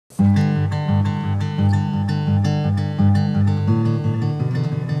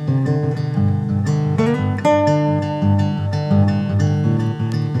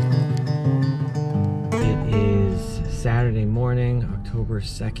Saturday morning, October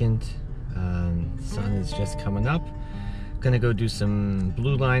 2nd. Sun is just coming up. Gonna go do some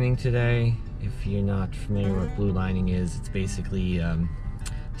blue lining today. If you're not familiar with what blue lining is, it's basically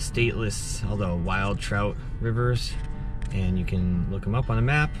stateless, although wild trout rivers, and you can look them up on a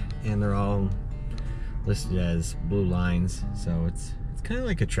map and they're all listed as blue lines. So it's kind of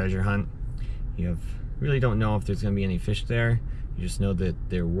like a treasure hunt. You really don't know if there's gonna be any fish there. You just know that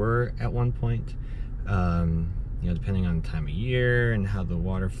there were at one point. You know, depending on the time of year and how the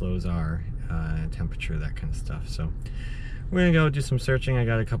water flows are, temperature, that kind of stuff. So we're gonna go do some searching. I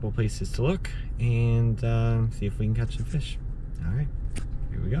got a couple places to look and see if we can catch some fish. All right,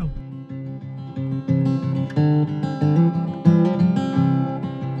 here we go.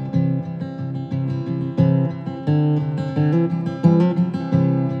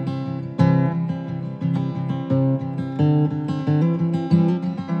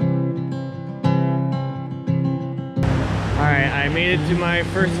 I made it to my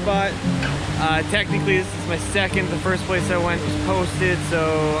first spot. Technically this is my second. The first place I went was posted,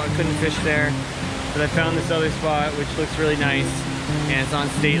 so I couldn't fish there. But I found this other spot which looks really nice, and it's on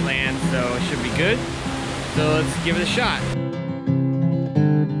state land, so it should be good. So let's give it a shot.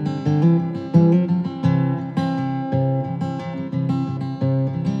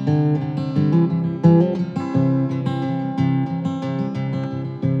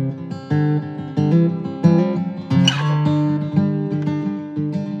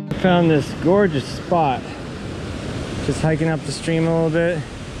 Found this gorgeous spot, just hiking up the stream a little bit.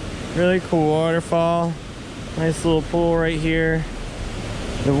 Really cool waterfall, nice little pool right here.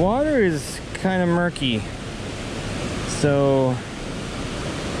 The water is kind of murky, so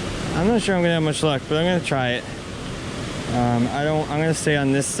I'm not sure I'm gonna have much luck, but I'm gonna try it. I'm gonna stay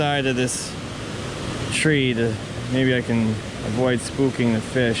on this side of this tree to maybe I can avoid spooking the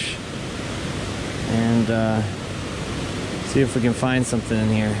fish, and see if we can find something in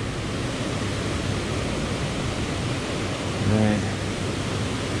here. Alright.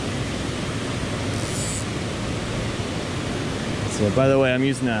 So by the way, I'm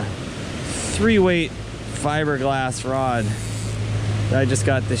using a 3-weight fiberglass rod that I just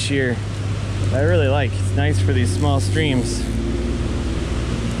got this year that I really like. It's nice for these small streams.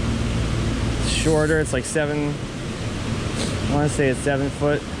 It's shorter, it's like I want to say it's 7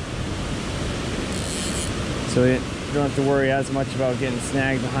 foot. So you don't have to worry as much about getting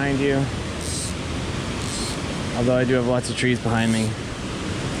snagged behind you. Although I do have lots of trees behind me,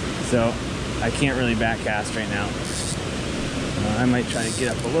 so I can't really back cast right now. I might try to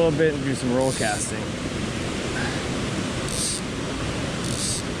get up a little bit and do some roll casting.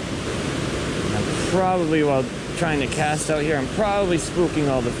 I'm probably, while trying to cast out here, I'm probably spooking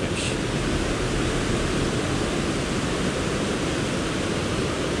all the fish.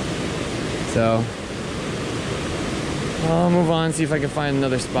 So I'll move on, see if I can find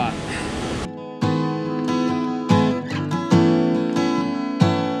another spot.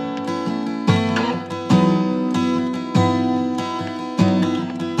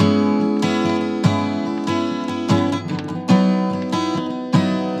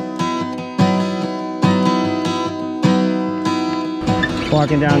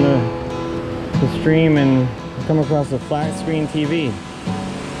 Walking down the stream and come across a flat screen TV.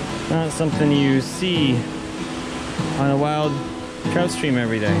 Not something you see on a wild trout stream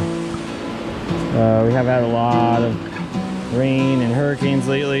every day. We have had a lot of rain and hurricanes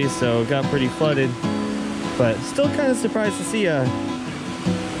lately, so it got pretty flooded, but still kind of surprised to see a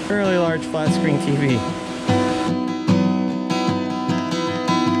fairly large flat screen TV.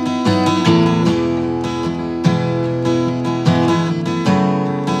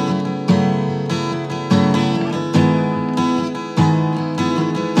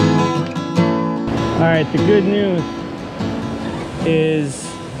 Alright, the good news is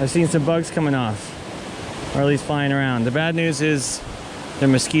I've seen some bugs coming off, or at least flying around. The bad news is they're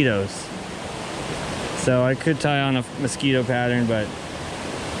mosquitoes. So I could tie on a mosquito pattern, but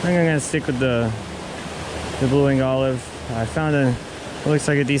I think I'm gonna stick with the blue-winged olive. I found it looks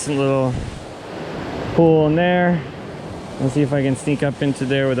like a decent little pool in there. Let's see if I can sneak up into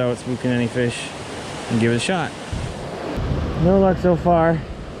there without spooking any fish and give it a shot. No luck so far.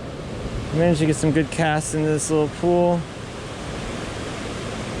 I managed to get some good casts into this little pool.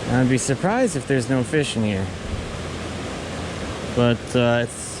 I'd be surprised if there's no fish in here. But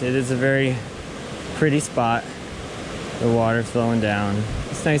it is a very pretty spot. The water flowing down.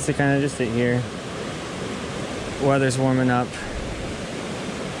 It's nice to kind of just sit here. Weather's warming up.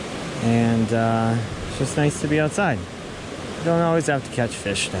 And it's just nice to be outside. You don't always have to catch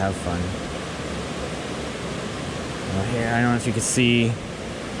fish to have fun. Well, here, I don't know if you can see.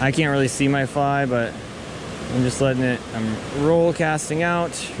 I can't really see my fly, but I'm just letting it, I'm roll casting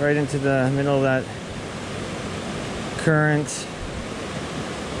out right into the middle of that current,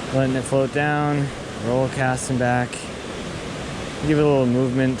 letting it float down, roll casting back, give it a little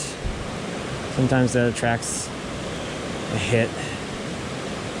movement. Sometimes that attracts a hit.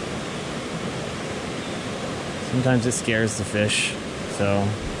 Sometimes it scares the fish, so,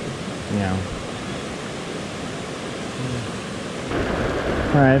 you know.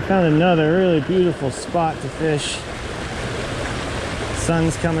 Alright, I found another really beautiful spot to fish.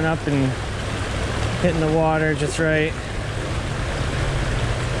 Sun's coming up and hitting the water just right.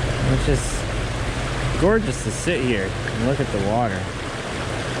 It's just gorgeous to sit here and look at the water.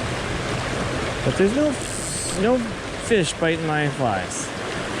 But there's no fish biting my flies.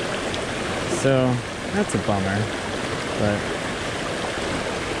 So that's a bummer. But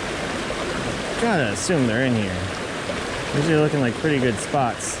gotta assume they're in here. Usually looking like pretty good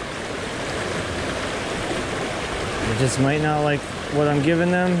spots. They just might not like what I'm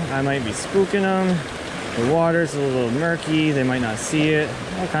giving them. I might be spooking them. The water's a little murky. They might not see it.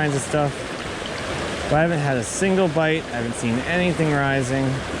 All kinds of stuff. But I haven't had a single bite. I haven't seen anything rising.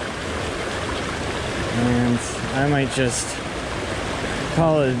 And I might just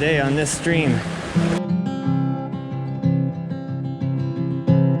call it a day on this stream.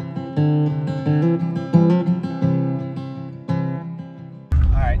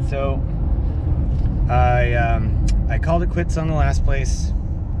 So I called it quits on the last place.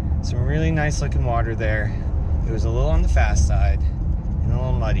 Some really nice looking water there. It was a little on the fast side and a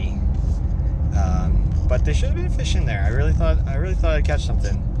little muddy, but there should have been fish in there. I really thought I'd catch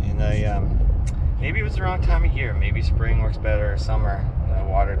something. And maybe it was the wrong time of year. Maybe spring works better or summer. The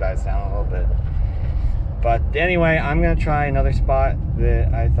water dies down a little bit. But anyway, I'm gonna try another spot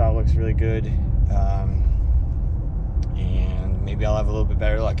that I thought looks really good. Maybe I'll have a little bit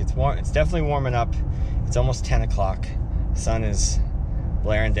better luck. It's warm. It's definitely warming up. It's almost 10 o'clock. Sun is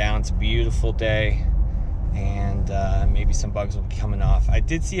blaring down. It's a beautiful day, and maybe some bugs will be coming off. I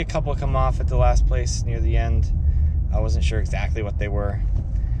did see a couple come off at the last place near the end. I wasn't sure exactly what they were,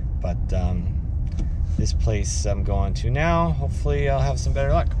 but this place I'm going to now, hopefully I'll have some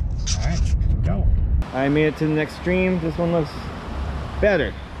better luck. All right, here we go. I made it to the next stream. This one looks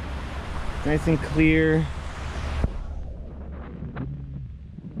better. Nice and clear.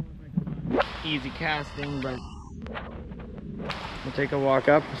 Easy casting, but we'll take a walk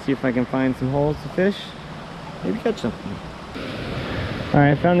up, see if I can find some holes to fish, maybe catch something. All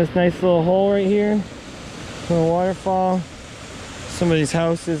right, I found this nice little hole right here, little waterfall. Somebody's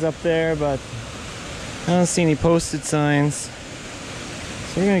house is up there, but I don't see any posted signs,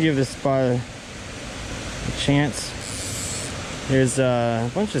 so we're gonna give this spot a chance. There's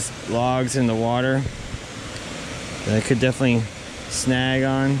a bunch of logs in the water that I could definitely snag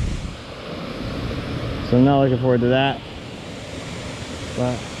on. So I'm not looking forward to that,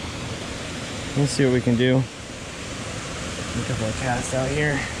 but let's see what we can do. A couple of casts out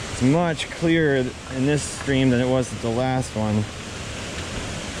here. It's much clearer in this stream than it was at the last one.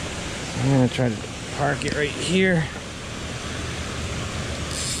 I'm gonna try to park it right here.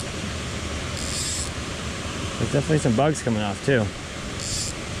 There's definitely some bugs coming off too.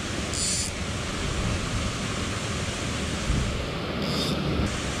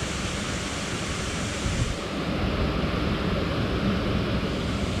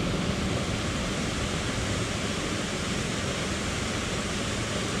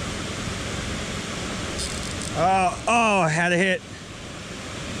 Oh, I had a hit.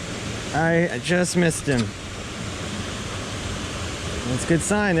 I just missed him. That's a good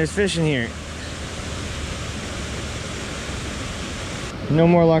sign. There's fish in here. No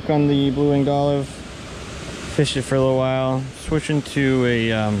more luck on the blue-winged olive. Fished it for a little while. Switching to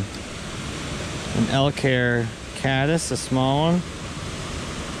an elk hair caddis, a small one.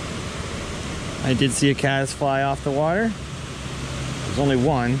 I did see a caddis fly off the water. There's only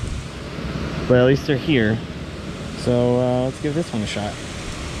one, but at least they're here. So let's give this one a shot.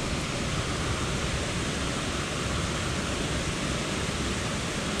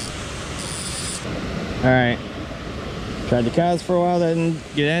 Alright, tried the cows for a while, didn't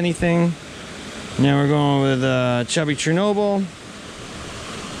get anything. Now we're going with chubby Chernobyl.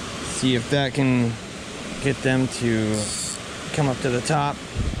 See if that can get them to come up to the top.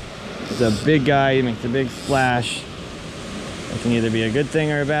 It's a big guy, he makes a big splash. It can either be a good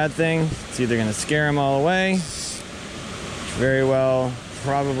thing or a bad thing. It's either going to scare them all away, which very well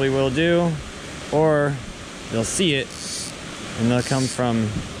probably will do, or they'll see it and they'll come from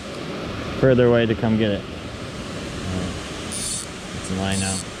further away to come get it. It's in line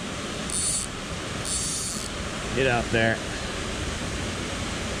now. Get out there.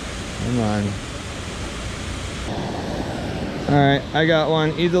 Come on. All right, I got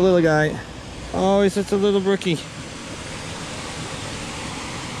one. He's a little guy. Oh, he's such a little brookie.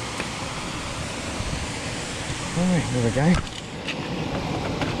 All right, little guy.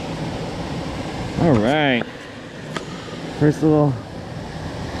 All right. First little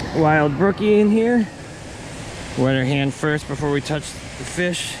wild brookie in here. Wet our hand first before we touch the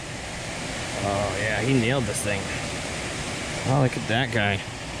fish. Oh yeah, he nailed this thing. Oh, look at that guy.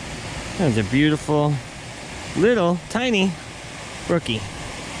 That was a beautiful, little, tiny brookie.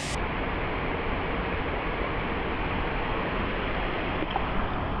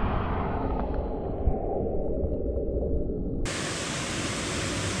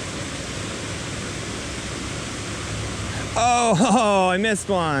 Oh, I missed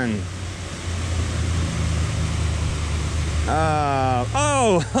one.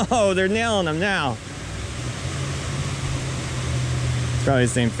 Oh, they're nailing them now. It's probably the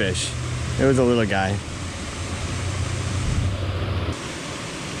same fish. It was a little guy.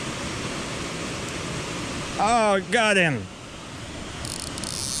 Oh, got him.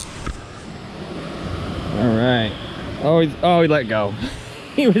 All right. Oh, he let go.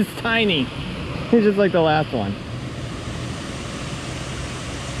 He was tiny. He's just like the last one.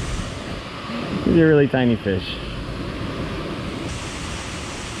 He's a really tiny fish.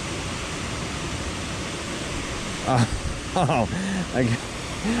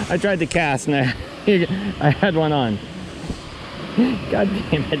 I tried to cast and I had one on. God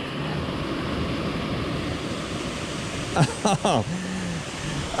damn it.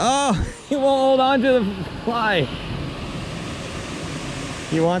 Oh, he won't hold on to the fly.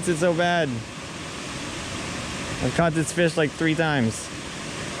 He wants it so bad. I've caught this fish like 3 times.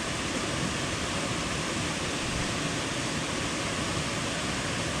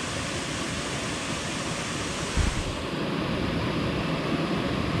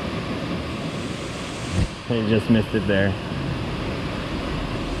 He just missed it there.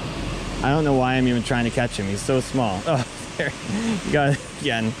 I don't know why I'm even trying to catch him. He's so small. Oh, there. You got it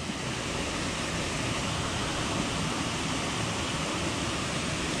again.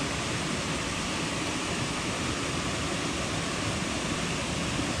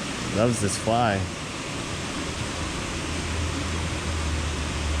 Loves this fly.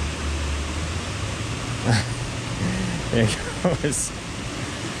 There he goes.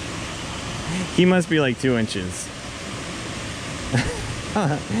 He must be like 2 inches. He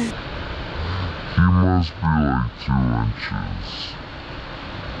must be like 2 inches.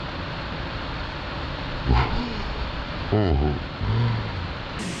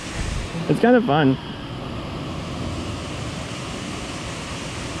 It's kind of fun.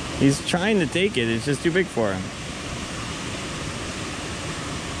 He's trying to take it, it's just too big for him.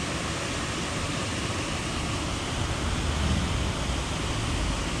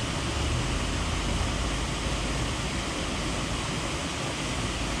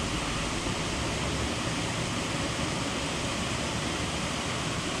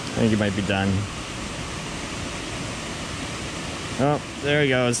 I think he might be done. Oh, there he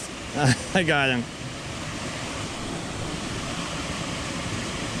goes. I got him.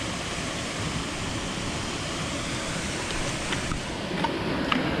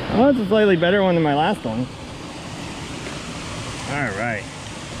 Oh, it's a slightly better one than my last one. All right.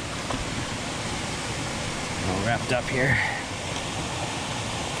 All wrapped up here.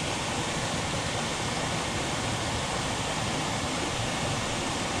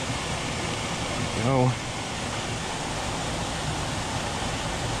 Go.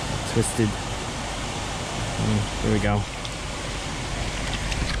 Twisted. Here we go.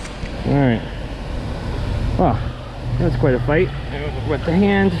 All right. Wow, that's quite a fight. With the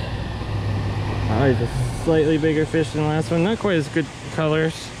hand. Oh, he's a slightly bigger fish than the last one. Not quite as good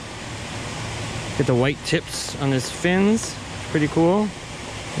colors. Get the white tips on his fins. Pretty cool.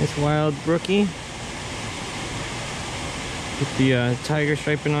 Nice wild brookie. Get the tiger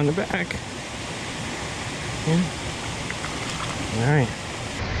striping on the back. Yeah. All right.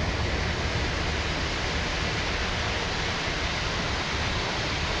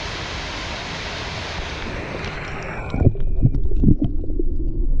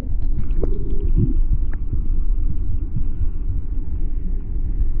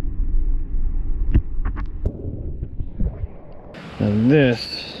 Now this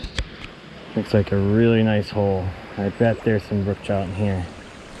looks like a really nice hole. I bet there's some brook trout in here.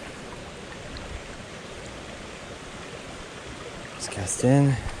 Let's cast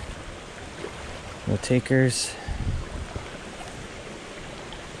in. No takers.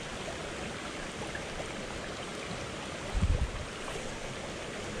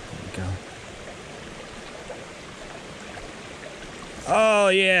 There we go. Oh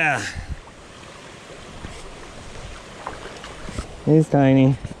yeah. He's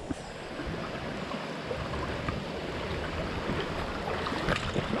tiny.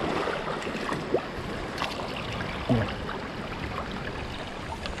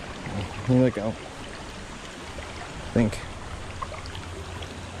 Here we go. I think.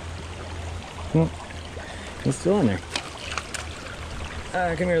 Oh, he's still in there.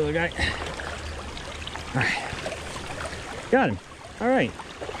 Come here, little guy. Alright. Got him. Alright.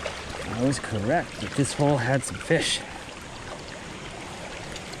 I was correct that this hole had some fish.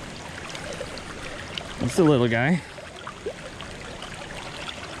 It's a little guy.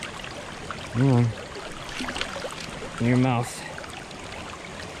 Come on. In your mouth.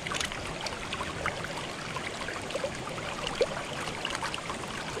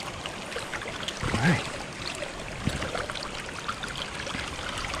 Alright.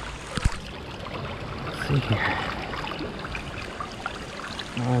 Let's see here.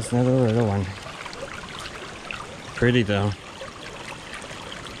 Oh, it's another little one. Pretty though.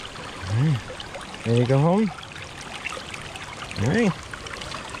 Alright. Ready to go home? Alright.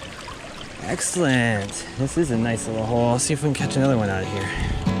 Excellent. This is a nice little hole. I'll see if we can catch another one out of here.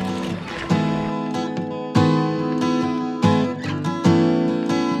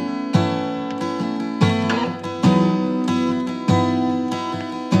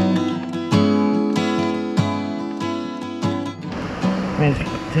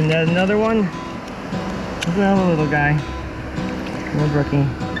 And another one. Look at the little guy. Little brookie.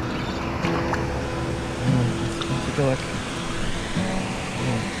 Let's take a look.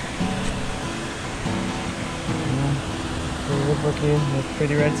 Little brookie with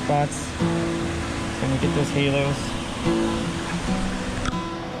pretty red spots. Gonna get those halos.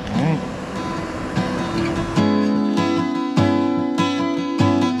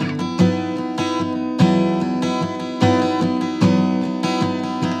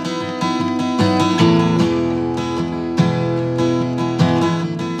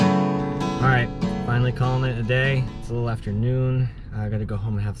 Alright. Finally calling it a day. It's a little after noon. I gotta go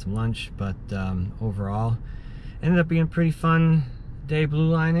home and have some lunch, but overall ended up being a pretty fun day blue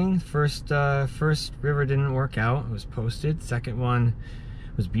lining. First river didn't work out. It was posted. Second one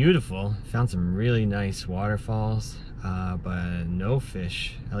was beautiful. Found some really nice waterfalls, but no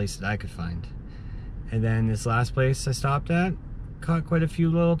fish, at least that I could find. And then this last place I stopped at caught quite a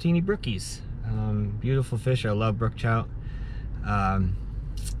few little teeny brookies. Beautiful fish. I love brook trout.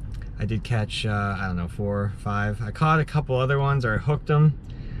 I did catch, I don't know, 4 or 5. I caught a couple other ones, or I hooked them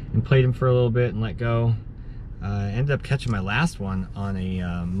and played them for a little bit and let go. I ended up catching my last one on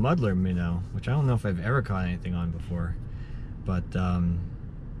a muddler minnow, which I don't know if I've ever caught anything on before. But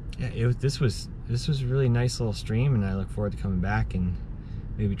yeah, this was a really nice little stream, and I look forward to coming back and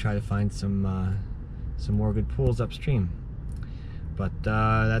maybe try to find some more good pools upstream. But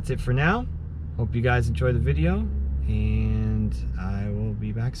that's it for now. Hope you guys enjoyed the video, and I will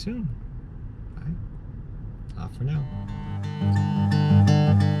be back soon. Bye. Off for now.